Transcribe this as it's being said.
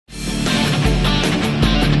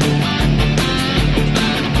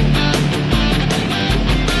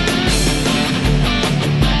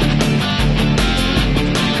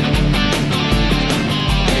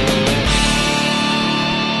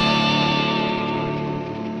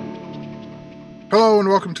Hello and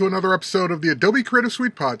welcome to another episode of the Adobe Creative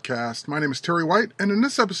Suite podcast. My name is Terry White, and in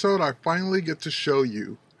this episode I finally get to show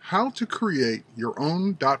you how to create your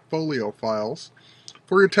own .folio files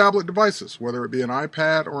for your tablet devices, whether it be an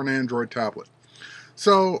iPad or an Android tablet.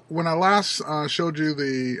 So when I last showed you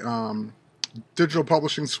the digital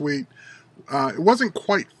publishing suite, it wasn't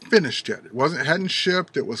quite finished yet. It hadn't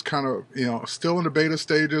shipped. It was kind of still in the beta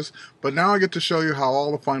stages. But now I get to show you how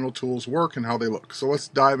all the final tools work and how they look. So let's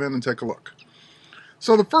dive in and take a look.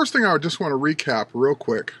 So the first thing I just want to recap real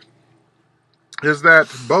quick is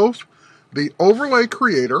that both the Overlay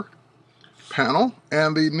Creator panel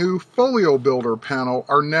and the new Folio Builder panel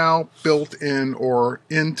are now built in or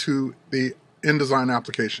into the InDesign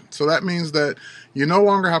application. So that means that you no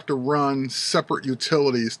longer have to run separate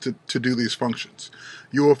utilities to do these functions.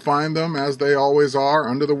 You will find them as they always are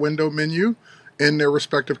under the window menu in their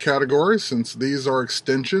respective categories. Since these are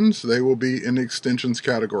extensions, they will be in the extensions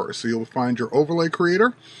category. So you'll find your Overlay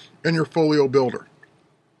Creator and your Folio Builder.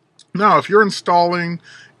 Now, if you're installing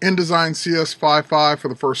InDesign CS 5.5 for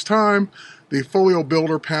the first time, the Folio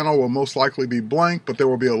Builder panel will most likely be blank, but there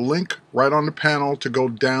will be a link right on the panel to go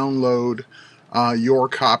download your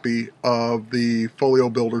copy of the Folio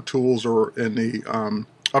Builder Tools or in the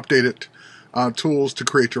updated tools to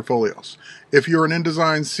create your folios. If you're an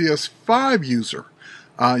InDesign CS5 user,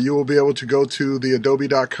 you will be able to go to the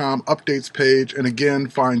adobe.com updates page and again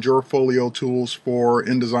find your folio tools for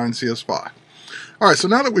InDesign CS5. Alright, so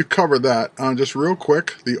now that we've covered that, just real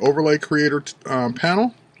quick, the Overlay Creator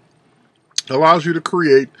panel allows you to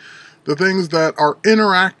create the things that are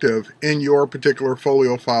interactive in your particular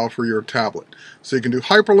folio file for your tablet. So you can do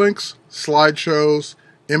hyperlinks, slideshows,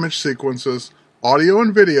 image sequences, audio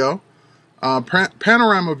and video,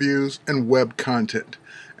 panorama views, and web content.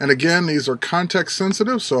 And again, these are context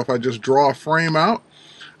sensitive, so if I just draw a frame out,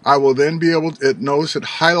 I will then be able to notice it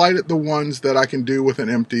highlighted the ones that I can do with an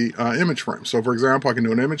empty image frame. So for example, I can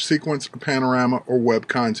do an image sequence, a panorama, or web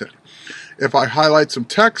content. If I highlight some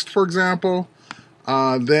text, for example,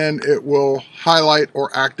 then it will highlight or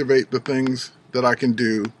activate the things that I can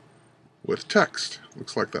do with text.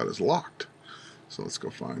 Looks like that is locked. So let's go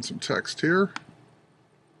find some text here.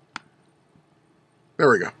 There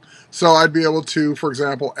we go. So I'd be able to, for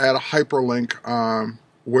example, add a hyperlink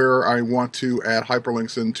where I want to add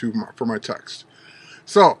hyperlinks for my text.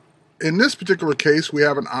 So in this particular case, we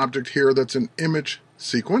have an object here that's an image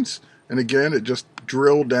sequence. And again, it just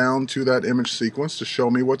drilled down to that image sequence to show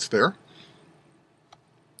me what's there.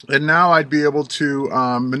 And now I'd be able to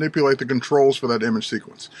manipulate the controls for that image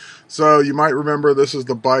sequence. So you might remember this is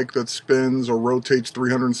the bike that spins or rotates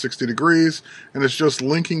 360 degrees, and it's just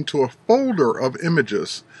linking to a folder of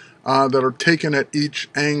images that are taken at each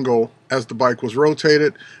angle as the bike was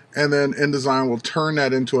rotated, and then InDesign will turn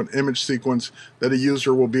that into an image sequence that a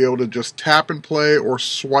user will be able to just tap and play or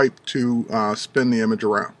swipe to spin the image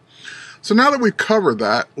around. So now that we've covered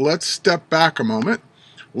that, let's step back a moment.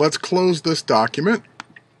 Let's close this document.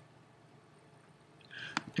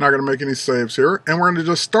 Not going to make any saves here, and we're going to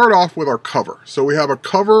just start off with our cover. So we have a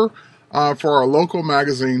cover for our local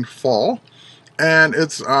magazine Fall, and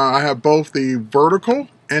it's I have both the vertical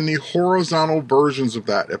and the horizontal versions of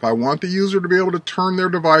that. If I want the user to be able to turn their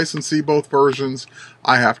device and see both versions,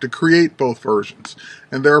 I have to create both versions,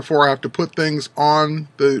 and therefore I have to put things on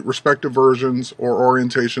the respective versions or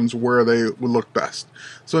orientations where they would look best.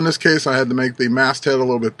 So in this case, I had to make the masthead a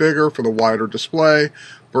little bit bigger for the wider display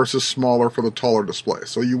versus smaller for the taller display.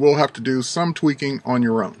 So you will have to do some tweaking on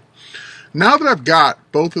your own. Now that I've got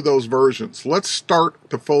both of those versions, let's start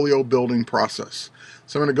the folio building process.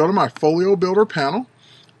 So I'm going to go to my Folio Builder panel.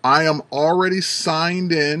 I am already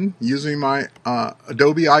signed in using my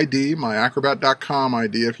Adobe ID, my Acrobat.com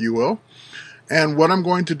ID, if you will. And what I'm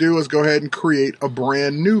going to do is go ahead and create a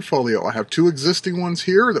brand new folio. I have two existing ones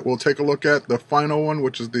here that we'll take a look at. The final one,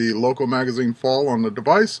 which is the local magazine Fall on the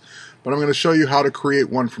device, but I'm going to show you how to create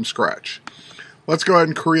one from scratch. Let's go ahead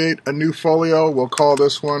and create a new folio. We'll call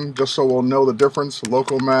this one, just so we'll know the difference,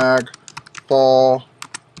 Local Mag Fall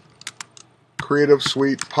Creative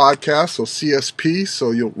Suite Podcast, so CSP,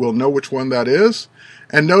 so we'll know which one that is.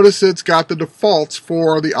 And notice it's got the defaults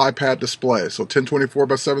for the iPad display. So 1024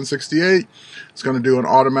 by 768. It's going to do an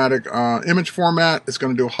automatic image format. It's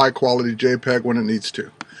going to do a high quality JPEG when it needs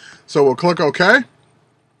to. So we'll click OK.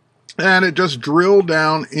 And it just drilled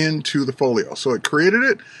down into the folio. So it created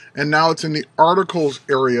it, and now it's in the articles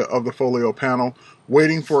area of the folio panel,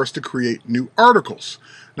 waiting for us to create new articles.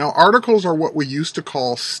 Now, articles are what we used to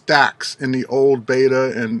call stacks in the old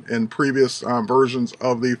beta and previous versions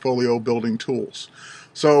of the folio building tools.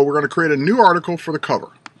 So we're going to create a new article for the cover.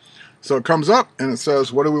 So it comes up and it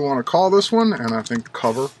says, what do we want to call this one? And I think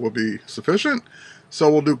cover will be sufficient. So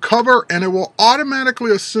we'll do cover, and it will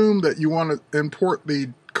automatically assume that you want to import the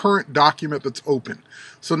current document that's open.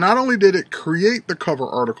 So not only did it create the cover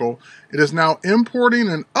article, it is now importing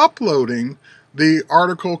and uploading the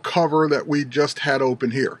article cover that we just had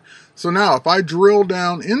open here. So now if I drill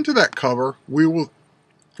down into that cover, we will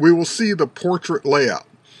see the portrait layout.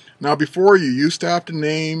 Now before, you used to have to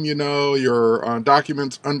name, your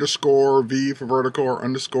documents _V for vertical or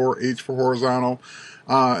 _H for horizontal.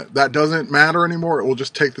 That doesn't matter anymore. It will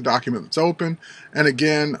just take the document that's open, and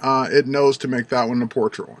again, it knows to make that one the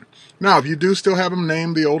portrait one. Now, if you do still have them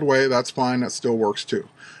named the old way, that's fine. That still works too.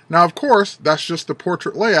 Now, of course, that's just the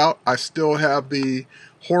portrait layout. I still have the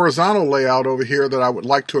horizontal layout over here that I would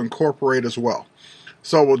like to incorporate as well.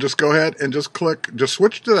 So we'll just go ahead and just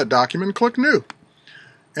switch to that document, click New.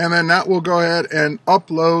 And then that will go ahead and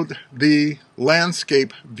upload the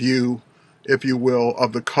landscape view, if you will,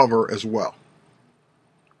 of the cover as well.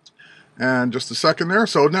 And just a second there.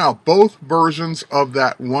 So now both versions of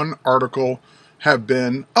that one article have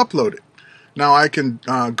been uploaded. Now I can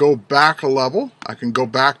go back a level. I can go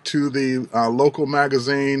back to the local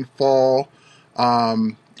magazine fall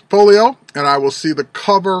folio, and I will see the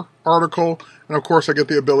cover article. And of course I get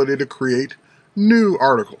the ability to create new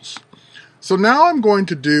articles. So now I'm going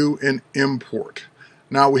to do an import.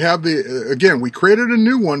 Now we have we created a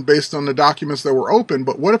new one based on the documents that were open,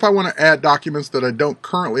 but what if I want to add documents that I don't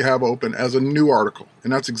currently have open as a new article?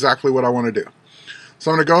 And that's exactly what I want to do. So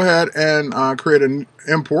I'm going to go ahead and create an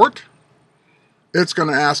import. It's going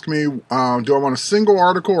to ask me, do I want a single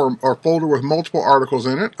article or folder with multiple articles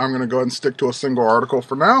in it? I'm going to go ahead and stick to a single article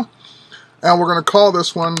for now. And we're going to call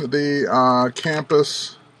this one the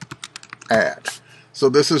campus ad. So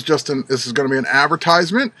this is going to be an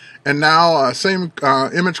advertisement, and now same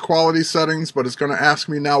image quality settings, but it's going to ask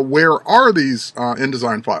me now, where are these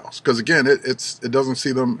InDesign files? Because again, it doesn't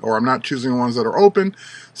see them, or I'm not choosing the ones that are open,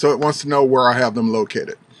 so it wants to know where I have them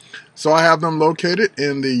located. So I have them located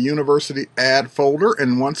in the University Ad folder,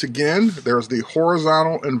 and once again, there's the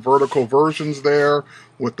horizontal and vertical versions there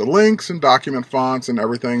with the links and document fonts and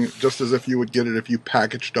everything, just as if you would get it if you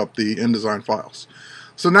packaged up the InDesign files.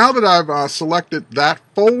 So now that I've selected that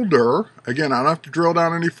folder, again, I don't have to drill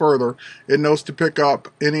down any further. It knows to pick up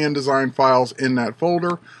any InDesign files in that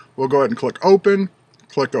folder. We'll go ahead and click Open,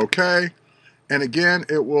 click OK, and again,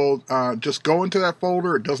 it will just go into that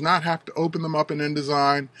folder. It does not have to open them up in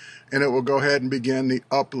InDesign, and it will go ahead and begin the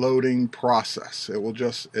uploading process.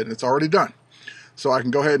 It's already done. So I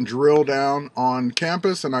can go ahead and drill down on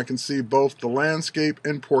campus, and I can see both the landscape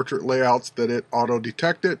and portrait layouts that it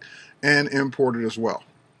auto-detected and imported as well.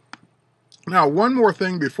 Now, one more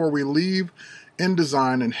thing before we leave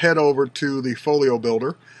InDesign and head over to the Folio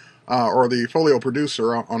Builder or the Folio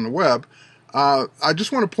Producer on the web. I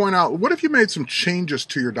just want to point out, what if you made some changes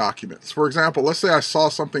to your documents? For example, let's say I saw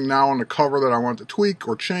something now on the cover that I want to tweak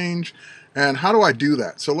or change, and how do I do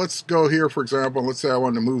that? So let's go here, for example, let's say I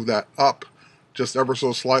want to move that up just ever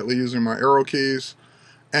so slightly using my arrow keys.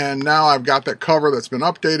 And now I've got that cover that's been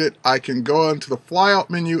updated. I can go into the flyout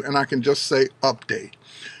menu and I can just say update.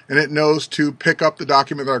 And it knows to pick up the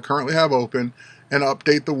document that I currently have open and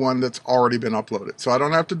update the one that's already been uploaded. So I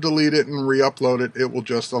don't have to delete it and re-upload it. It will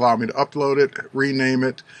just allow me to upload it, rename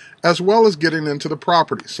it, as well as getting into the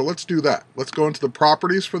properties. So let's do that. Let's go into the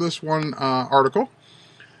properties for this one article.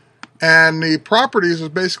 And the properties is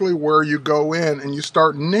basically where you go in and you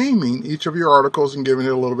start naming each of your articles and giving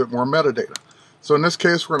it a little bit more metadata. So in this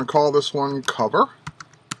case, we're going to call this one cover,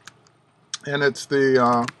 and it's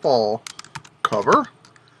the fall cover.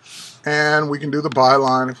 And we can do the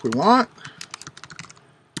byline if we want,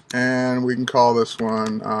 and we can call this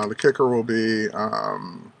one, the kicker will be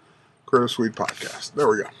Creative Suite Podcast. There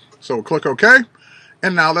we go. So we'll click OK,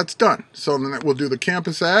 and now that's done. So then we'll do the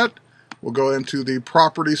campus ad. We'll go into the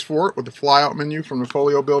properties for it with the flyout menu from the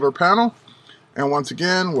Folio Builder panel. And once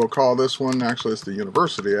again, we'll call this one, actually it's the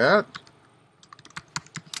University ad.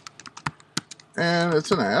 And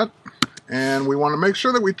it's an ad. And we want to make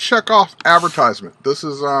sure that we check off advertisement. This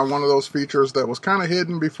is one of those features that was kind of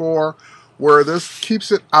hidden before, where this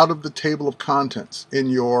keeps it out of the table of contents in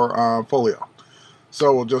your folio.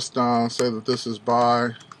 So we'll just say that this is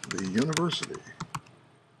by the university.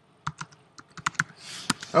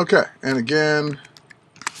 Okay, and again,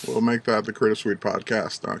 we'll make that the Creative Suite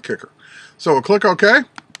Podcast kicker. So we'll click OK.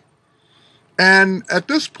 And at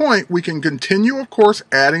this point, we can continue, of course,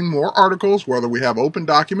 adding more articles, whether we have open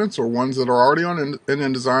documents or ones that are already on in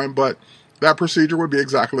InDesign, but that procedure would be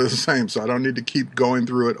exactly the same, so I don't need to keep going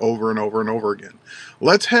through it over and over and over again.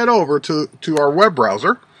 Let's head over to our web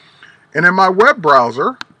browser. And in my web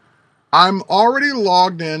browser, I'm already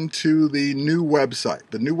logged into the new website.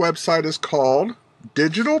 The new website is called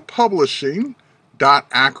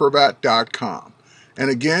digitalpublishing.acrobat.com. And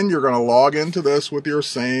again, you're going to log into this with your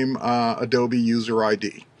same Adobe user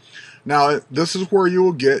ID. Now, this is where you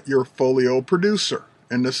will get your Folio Producer.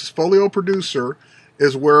 And this Folio Producer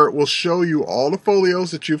is where it will show you all the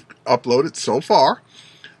folios that you've uploaded so far.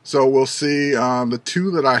 So we'll see the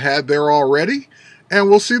 2 that I had there already, and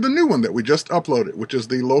we'll see the new one that we just uploaded, which is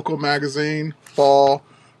the Local Magazine Fall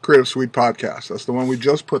Creative Suite Podcast. That's the one we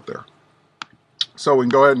just put there. So we can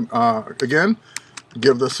go ahead and, again,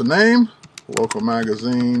 give this a name, Local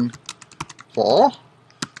Magazine Fall.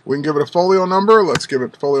 We can give it a folio number. Let's give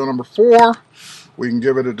it folio number 4. We can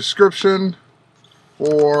give it a description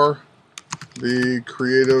for the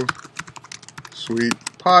Creative Suite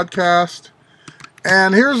Podcast.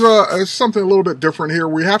 And here's something a little bit different here.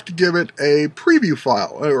 We have to give it a preview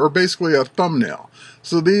file, or basically a thumbnail.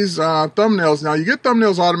 So these thumbnails, now you get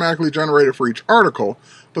thumbnails automatically generated for each article,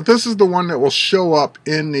 but this is the one that will show up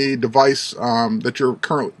in the device that you're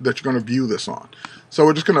going to view this on. So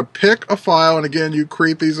we're just going to pick a file, and again, you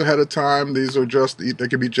create these ahead of time. These are just, they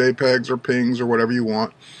could be JPEGs or PNGs or whatever you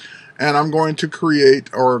want. And I'm going to create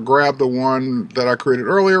or grab the one that I created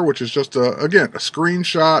earlier, which is just, again, a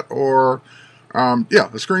screenshot or, a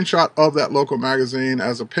screenshot of that local magazine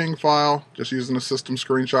as a PNG file, just using the system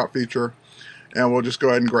screenshot feature. And we'll just go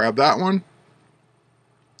ahead and grab that one.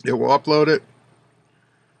 It will upload it.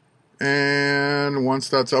 And once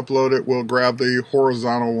that's uploaded, we'll grab the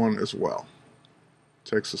horizontal one as well.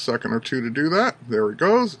 Takes a second or 2 to do that. There it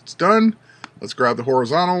goes. It's done. Let's grab the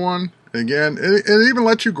horizontal one. And again, it even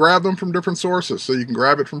lets you grab them from different sources. So you can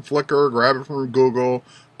grab it from Flickr, grab it from Google,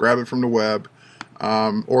 grab it from the web,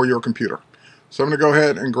 or your computer. So I'm going to go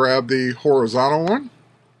ahead and grab the horizontal one.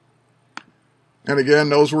 And again,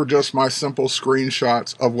 those were just my simple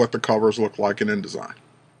screenshots of what the covers look like in InDesign.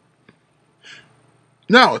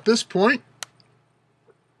 Now, at this point,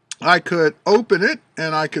 I could open it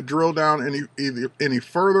and I could drill down any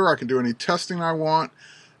further. I can do any testing I want.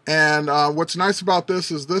 And what's nice about this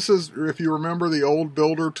is, if you remember the old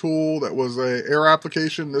Builder tool that was a Air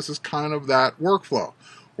application, this is kind of that workflow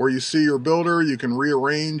where you see your builder, you can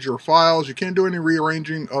rearrange your files. You can't do any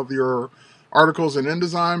rearranging of your articles in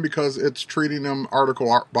InDesign because it's treating them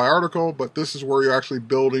article by article, but this is where you're actually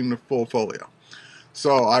building the full folio.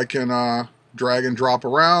 So I can drag and drop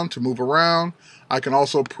around to move around. I can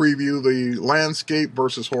also preview the landscape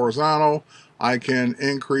versus horizontal. I can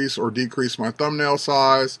increase or decrease my thumbnail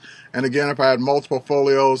size. And again, if I had multiple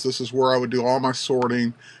folios, this is where I would do all my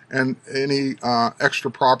sorting and any extra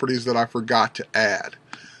properties that I forgot to add.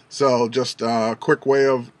 So just a quick way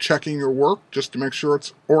of checking your work just to make sure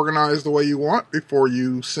it's organized the way you want before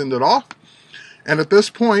you send it off. And at this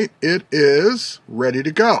point, it is ready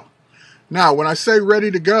to go. Now, when I say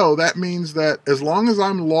ready to go, that means that as long as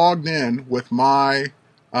I'm logged in with my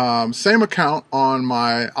same account on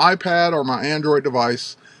my iPad or my Android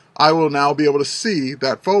device, I will now be able to see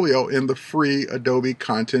that folio in the free Adobe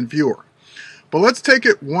Content Viewer. But let's take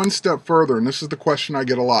it one step further, and this is the question I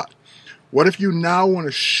get a lot. What if you now want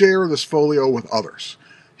to share this folio with others?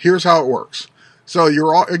 Here's how it works. So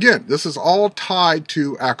again, this is all tied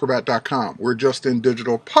to Acrobat.com. We're just in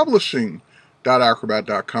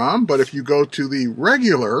digitalpublishing.acrobat.com, but if you go to the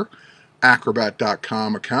regular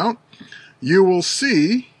Acrobat.com account, you will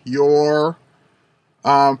see your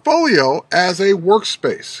folio as a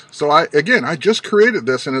workspace. So I just created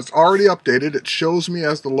this and it's already updated. It shows me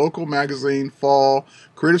as the Local Magazine Fall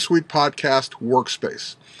Creative Suite Podcast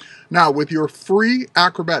workspace. Now, with your free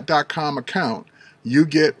Acrobat.com account, you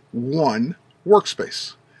get one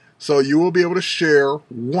workspace. So you will be able to share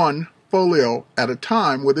one folio at a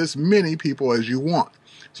time with as many people as you want.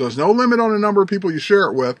 So there's no limit on the number of people you share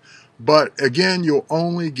it with, but again, you'll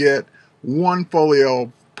only get one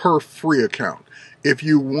folio per free account. If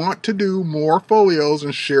you want to do more folios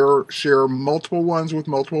and share multiple ones with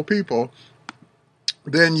multiple people,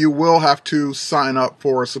 then you will have to sign up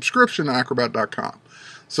for a subscription to Acrobat.com.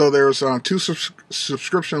 So there's 2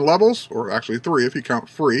 subscription levels, or actually 3 if you count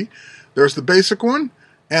free. There's the basic one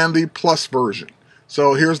and the plus version.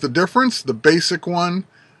 So here's the difference. The basic one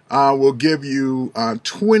will give you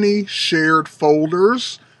 20 shared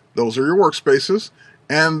folders. Those are your workspaces.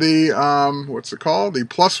 And the, the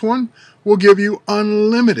plus one will give you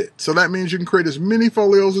unlimited. So that means you can create as many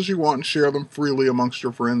folios as you want and share them freely amongst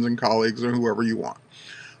your friends and colleagues or whoever you want.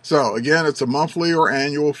 So again, it's a monthly or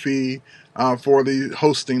annual fee for the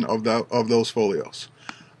hosting of those folios.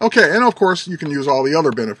 Okay, and of course, you can use all the other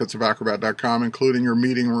benefits of Acrobat.com, including your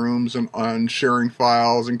meeting rooms and sharing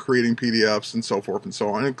files and creating PDFs and so forth and so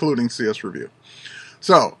on, including CS Review.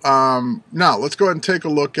 So now let's go ahead and take a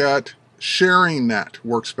look at sharing that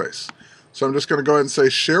workspace. So I'm just going to go ahead and say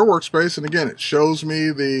share workspace, and again, it shows me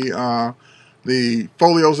the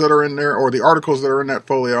folios that are in there, or the articles that are in that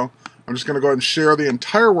folio. I'm just going to go ahead and share the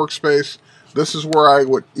entire workspace. This is where I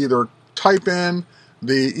would either type in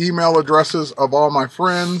the email addresses of all my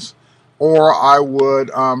friends, or I would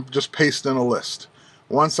just paste in a list.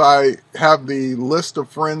 Once I have the list of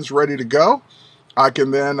friends ready to go, I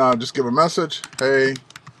can then just give a message, hey,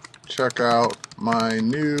 check out my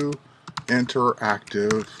new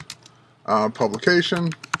interactive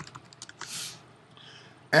publication,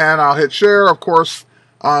 and I'll hit share. Of course,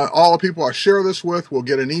 all the people I share this with will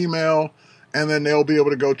get an email, and then they'll be able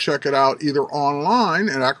to go check it out either online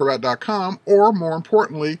at acrobat.com, or more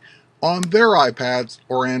importantly, on their iPads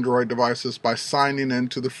or Android devices by signing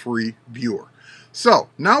into the free viewer. So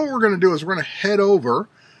now what we're going to do is we're going to head over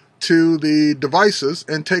to the devices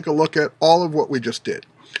and take a look at all of what we just did.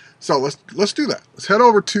 So let's do that. Let's head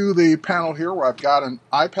over to the panel here where I've got an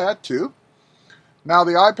iPad 2. Now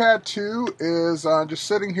the iPad 2 is just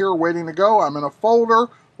sitting here waiting to go. I'm in a folder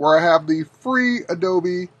where I have the free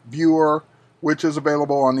Adobe Viewer, which is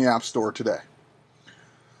available on the App Store today.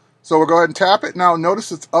 So we'll go ahead and tap it. Now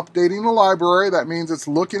notice it's updating the library. That means it's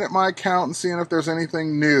looking at my account and seeing if there's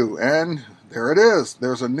anything new. And there it is.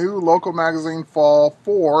 There's a new local magazine Fall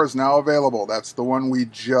 4 is now available. That's the one we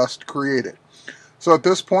just created. So at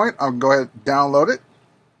this point, I'll go ahead and download it.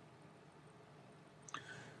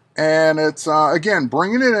 And it's, again,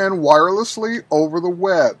 bringing it in wirelessly over the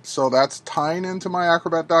web. So that's tying into my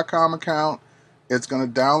Acrobat.com account. It's going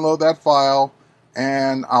to download that file,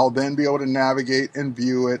 and I'll then be able to navigate and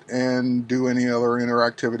view it and do any other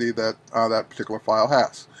interactivity that that particular file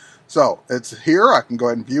has. So it's here. I can go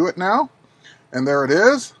ahead and view it now. And there it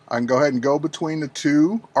is. I can go ahead and go between the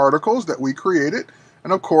two articles that we created.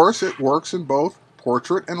 And of course, it works in both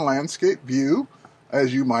portrait and landscape view,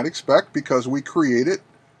 as you might expect, because we created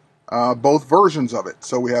both versions of it.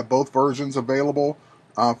 So we have both versions available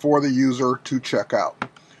for the user to check out.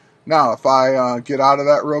 Now, if I get out of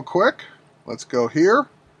that real quick, let's go here.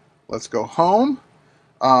 Let's go home.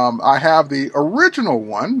 I have the original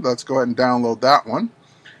one. Let's go ahead and download that one.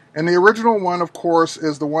 And the original one, of course,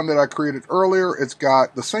 is the one that I created earlier. It's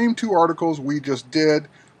got the same two articles we just did,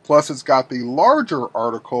 plus it's got the larger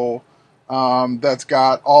article that's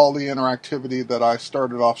got all the interactivity that I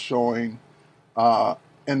started off showing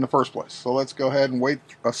in the first place. So let's go ahead and wait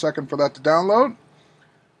a second for that to download.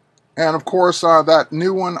 And of course, that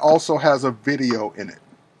new one also has a video in it.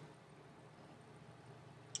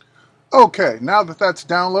 Okay, now that that's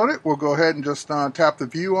downloaded, we'll go ahead and just tap the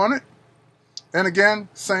view on it. And again,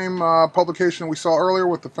 same publication we saw earlier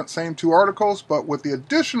with the same two articles, but with the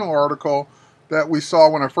additional article that we saw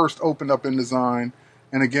when I first opened up InDesign.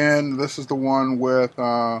 And again, this is the one with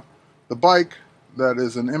the bike that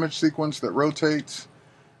is an image sequence that rotates,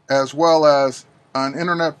 as well as an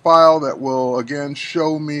internet file that will again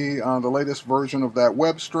show me the latest version of that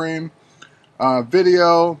web stream,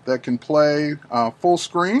 video that can play full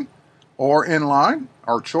screen or inline,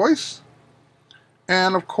 our choice.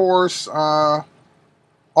 And of course, all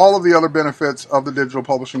of the other benefits of the digital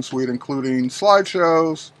publishing suite, including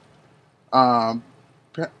slideshows,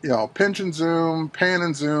 pinch and zoom, pan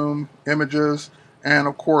and zoom images, and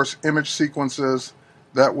of course, image sequences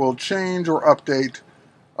that will change or update,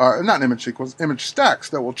 not image sequence, image stacks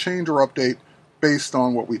that will change or update based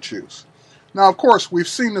on what we choose. Now, of course, we've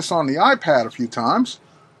seen this on the iPad a few times.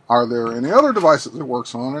 Are there any other devices it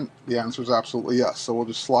works on? And the answer is absolutely yes. So we'll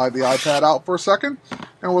just slide the iPad out for a second,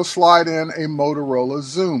 and we'll slide in a Motorola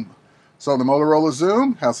Zoom. So the Motorola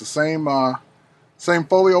Zoom has the same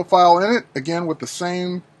folio file in it, again with the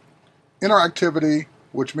same interactivity,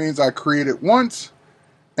 which means I create it once,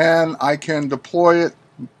 and I can deploy it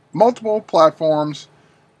multiple platforms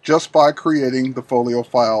just by creating the folio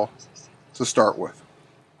file to start with.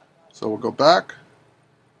 So we'll go back.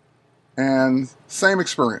 And same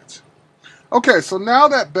experience. Okay, so now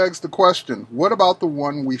that begs the question, what about the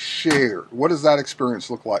one we shared? What does that experience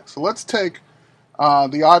look like? So let's take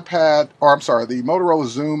the Motorola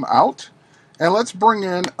Zoom out, and let's bring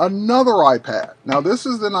in another iPad. Now this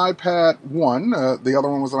is an iPad 1, the other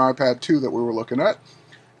one was an iPad 2 that we were looking at.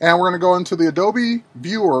 And we're going to go into the Adobe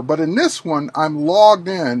Viewer, but in this one, I'm logged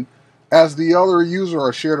in as the other user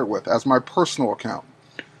I shared it with, as my personal account.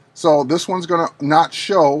 So this one's going to not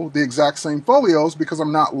show the exact same folios because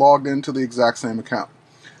I'm not logged into the exact same account.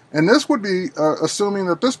 And this would be assuming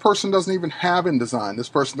that this person doesn't even have InDesign. This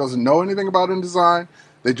person doesn't know anything about InDesign.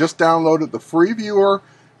 They just downloaded the free viewer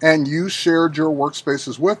and you shared your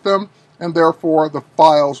workspaces with them, and therefore the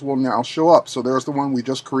files will now show up. So there's the one we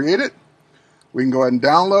just created. We can go ahead and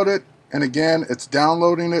download it. And again, it's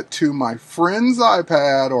downloading it to my friend's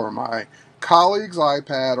iPad or my colleague's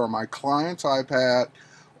iPad or my client's iPad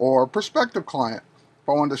or prospective client if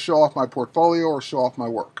I wanted to show off my portfolio or show off my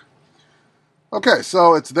work. Okay,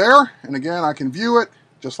 so it's there, and again, I can view it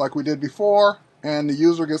just like we did before, and the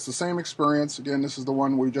user gets the same experience. Again, this is the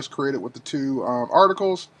one we just created with the two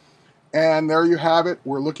articles, and there you have it.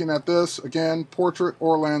 We're looking at this, again, portrait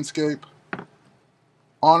or landscape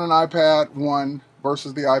on an iPad 1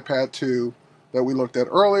 versus the iPad 2 that we looked at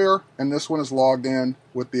earlier, and this one is logged in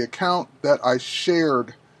with the account that I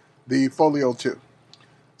shared the Folio to.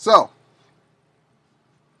 So,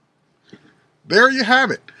 there you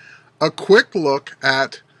have it. A quick look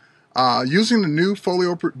at using the new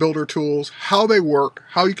Folio Builder Tools, how they work,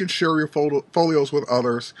 how you can share your folios with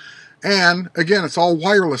others. And again, it's all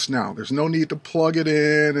wireless now. There's no need to plug it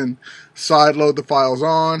in and sideload the files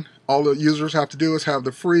on. All the users have to do is have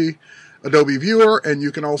the free Adobe Viewer, and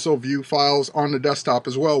you can also view files on the desktop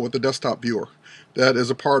as well with the desktop viewer. That is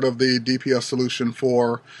a part of the DPS solution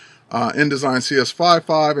for InDesign CS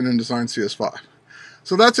 5.5 and InDesign CS 5.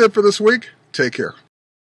 So that's it for this week. Take care.